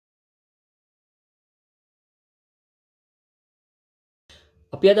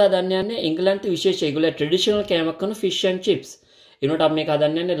අපි අද හදන්න යන්නේ එංගලන්තේ විශේෂ ඒගොල්ලෝ ට්‍රැඩිෂනල් කෑමක් කරන ෆිෂ් ඇන්ඩ් චිප්ස්. ඒනොට අපි මේක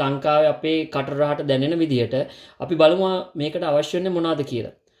හදන්න යන්නේ ලංකාවේ අපේ කටරහට දැනෙන විදිහට. අපි බලමු මේකට අවශ්‍ය වෙන්නේ මොනවද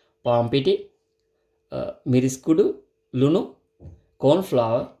කියලා. පාන් පිටි, මිරිස් කුඩු, ලුණු, corn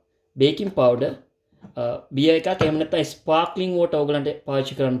flour, baking powder, beer එකක් එහෙම නැත්නම් ස්පාර්ක්ලින් වෝටර් ඔයගලන්ට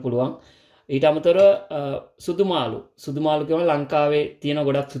පාවිච්චි කරන්න පුළුවන්. ඊට අමතරව සුදු මාළු කියන ලංකාවේ තියෙන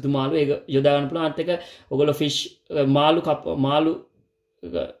ගොඩක් සුදු මාළු ඒක යොදා ගන්න පුළුවන්. අනිත් එක ඔයගොල්ලෝ ෆිෂ් මාළු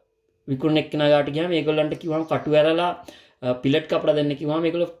විකුණන කෙනාට ගියාම ඒගොල්ලන්ට කිව්වම කටු ඇරලා පිලට් කපලා දෙන්න කිව්වම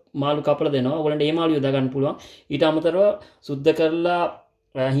ඒගොල්ලෝ මාළු කපලා දෙනවා. ඔයගොල්ලන්ට ඒ මාළු යොදා ගන්න පුළුවන්. ඊට අමතරව සුද්ධ කරලා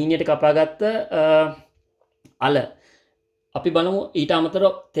හීනියට කපාගත්ත අල අපි බලමු. ඊට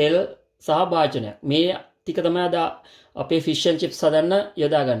අමතරව තෙල් සහ භාජනයක්. මේ ටික තමයි අද අපේ ෆිෂ් ඇන්ඩ් චිප්ස් හදන්න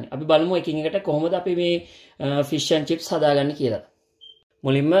යොදාගන්නේ. අපි බලමු එකින් එකට කොහොමද අපි මේ ෆිෂ් ඇන්ඩ් චිප්ස් හදාගන්නේ කියලා.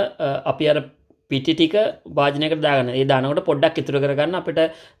 මුලින්ම අපි අර පිටි ටික භාජනයකට දාගන්න. ඒ දානකොට පොඩ්ඩක් ඉතුරු කරගන්න අපිට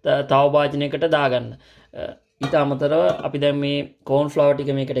තව භාජනයකට දාගන්න. ඊට අමතරව අපි දැන් මේ corn flour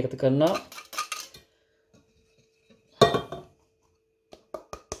ටික මේකට එකතු කරනවා.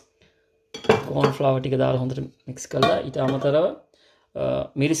 corn flour ටික දාලා හොඳට mix කරලා ඊට අමතරව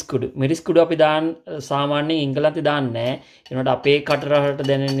මිරිස් කුඩු අපි සාමාන්‍යයෙන් එංගලන්තේ දාන්නේ නැහැ. ඒනොට අපේ කටරහට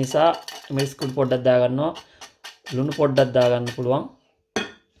දැනෙන නිසා මිරිස් කුඩු පොඩ්ඩක් දාගන්නවා. ලුණු පොඩ්ඩක් දාගන්න පුළුවන්.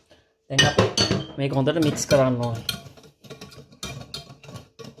 දැන් අපි මේක හොඳට mix කරන්න ඕනේ.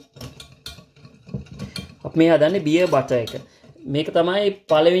 අපි මේ හදන්නේ බියර් බටර් එක. මේක තමයි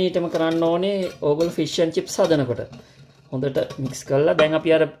පළවෙනිටම කරන්න ඕනේ ඕගොල්ලෝ ෆිෂ් ඇන්ඩ් චිප්ස් හදනකොට. හොඳට mix කරලා දැන් අපි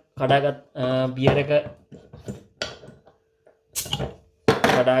අර කඩාගත් බියර් එක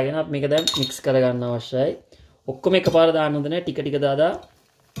කඩාගෙන මේක දැන් mix කරගන්න අවශ්‍යයි. ඔක්කොම එකපාර දාන්න හොඳ නැහැ. ටික ටික දාලා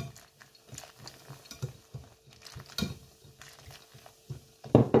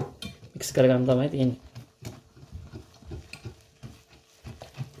mix කරගන්න තමයි තියෙන්නේ.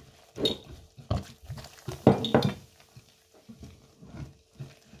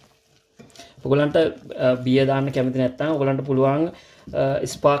 ඔයගලන්ට බියර් දාන්න කැමති නැත්නම් ඔයගලන්ට පුළුවන්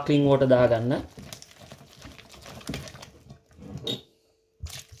ස්පාර්ක්ලින් වෝටර් දාගන්න.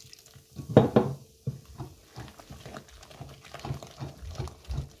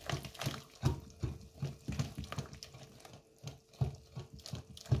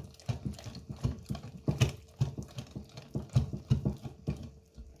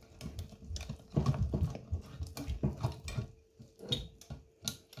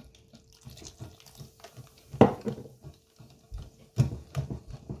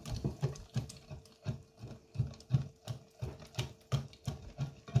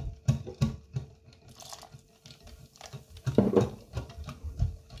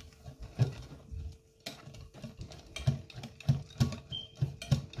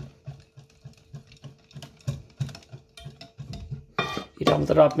 ඊට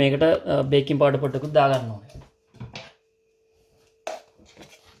අමතරව අපි මේකට බේකින් පවුඩර් පොඩ්ඩකුත් දාගන්න ඕනේ.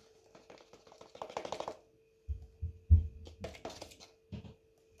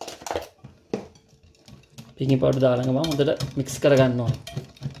 බේකින් පවුඩර් දාලා ගමන් හොඳට mix කරගන්න ඕනේ.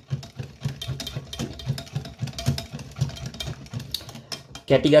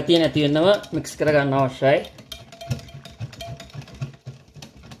 කැටි ගතිය නැති වෙනව mix කරගන්න අවශ්‍යයි.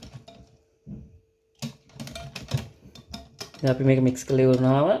 අපි මේක mix කරලා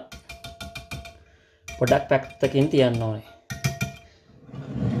ඉවරනවාම පොඩක් පැත්තකින් තියන්න ඕනේ.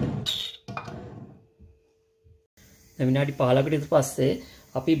 දැන් විනාඩි 15කට විතර පස්සේ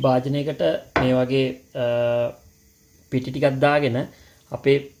අපි භාජනයකට මේ වගේ පිටි ටිකක් දාගෙන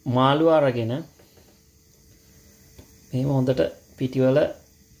අපේ මාළු අරගෙන මෙහෙම හොඳට පිටිවල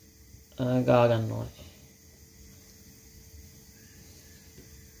ගා ගන්න ඕනේ.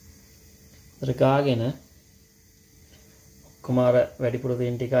 හොඳට ගාගෙන කුමාර වැඩිපුර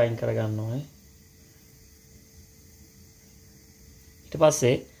තෙන් ටික අයින් කරගන්න ඕනේ. ඊට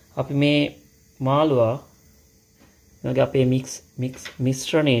පස්සේ අපි මේ මාළුවා මගේ අපේ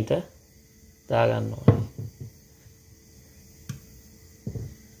මිශ්‍රණයට දාගන්න ඕනේ.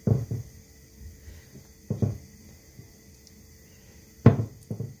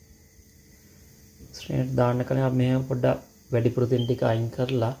 මිශ්‍රණයට දාන්න කලින් අපි මෙහෙම පොඩ්ඩක් වැඩිපුර තෙන් ටික අයින්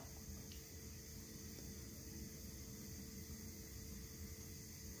කරලා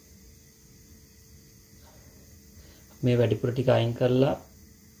මේ වැඩිපුර ටික අයින් කරලා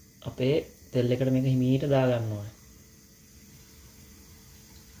අපේ තෙල් එකට මේක හිමීට දාගන්න ඕනේ.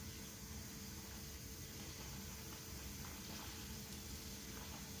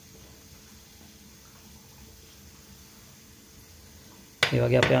 ඒ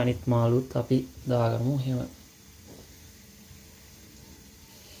වගේ අපේ අනිත් මාළුත් අපි දාගමු එහෙම.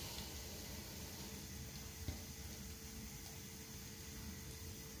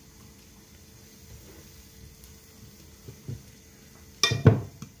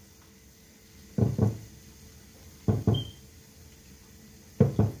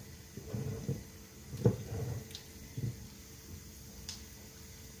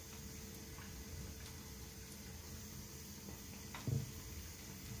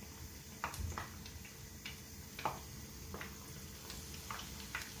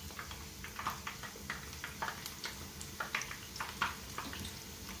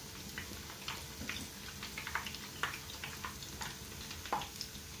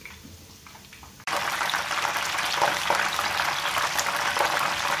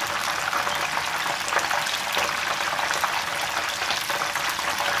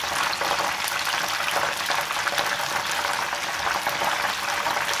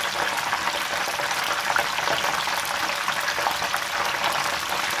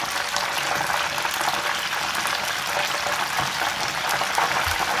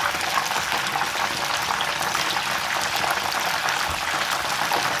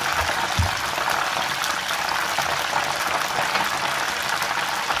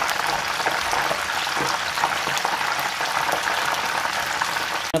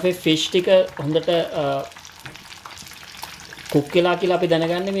 අපේ ෆිෂ් ටික හොඳට කුක් වෙලා කියලා අපි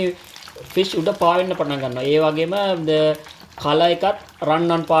දැනගන්නේ මේ ෆිෂ් උඩ පාවෙන්න පටන් ගන්නවා. ඒ වගේම කලර් එකත්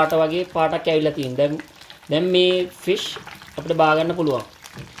රන්වන් පාට වගේ පාටක් ඇවිල්ලා තියෙනවා. දැන් මේ ෆිෂ් අපිට බා ගන්න පුළුවන්.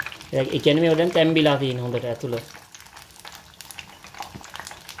 ඒ කියන්නේ මේ උඩෙන් තැම්බිලා තියෙන හොඳට ඇතුළ.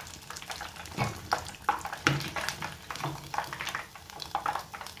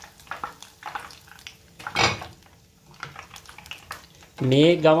 මේ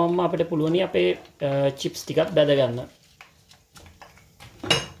ගමම්ම අපිට පුළුවනි අපේ චිප්ස් ටිකත් බැද ගන්න.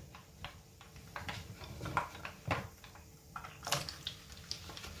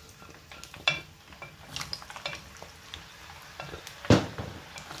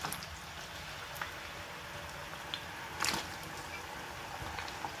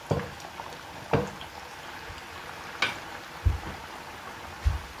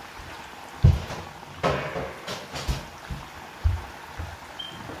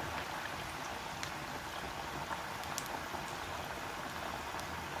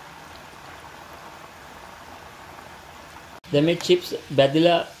 දැන් මේ චිප්ස්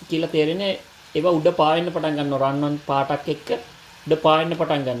බැදිලා කියලා තේරෙන්නේ ඒවා උඩ පාවෙන්න පටන් ගන්නවා රන්වන් පාටක් එක්ක උඩ පාවෙන්න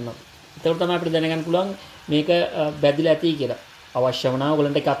පටන් ගන්නවා. ඒකට තමයි අපිට දැනගන්න පුළුවන් මේක බැදිලා ඇති කියලා. අවශ්‍ය වුණා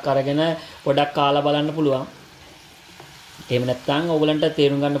ඔයගලන්ට එකක් අරගෙන පොඩක් කාලා බලන්න පුළුවන්. එහෙම නැත්නම් ඔයගලන්ට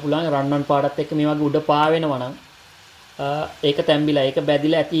තේරුම් ගන්න පුළුවන් රන්වන් පාටත් එක්ක මේ වගේ උඩ පාවෙනවා නම් ඒක තැම්බිලා ඒක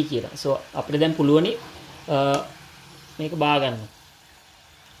බැදිලා ඇති කියලා. සෝ අපිට දැන් පුළුවනි මේක බා ගන්න.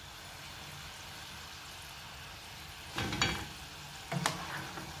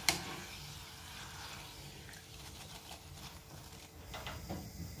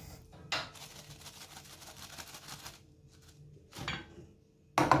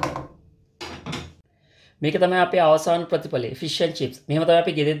 මේක තමයි අපේ අවසාන ප්‍රතිඵලය ෆිෂ් ඇන්ඩ් චිප්ස්. මෙහෙම තමයි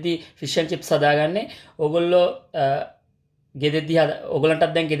අපි ගෙදෙද්දි ෆිෂ් ඇන්ඩ් චිප්ස් හදාගන්නේ. ඕගොල්ලෝ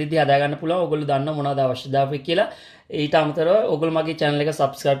ඕගොල්ලන්ටත් දැන් ගෙදෙද්දි හදාගන්න පුළුවන්. ඕගොල්ලෝ දන්න මොනවද අවශ්‍යතාවය කියලා. ඊට අමතරව ඕගොල්ලෝ මගේ channel එක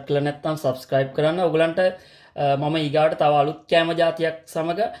subscribe කරලා නැත්නම් subscribe කරන්න. ඕගොල්ලන්ට මම ඊගාවට තව අලුත් කෑම జాතියක්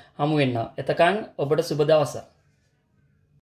සමග හමු වෙනවා. එතකන් ඔබට සුබ දවසක්.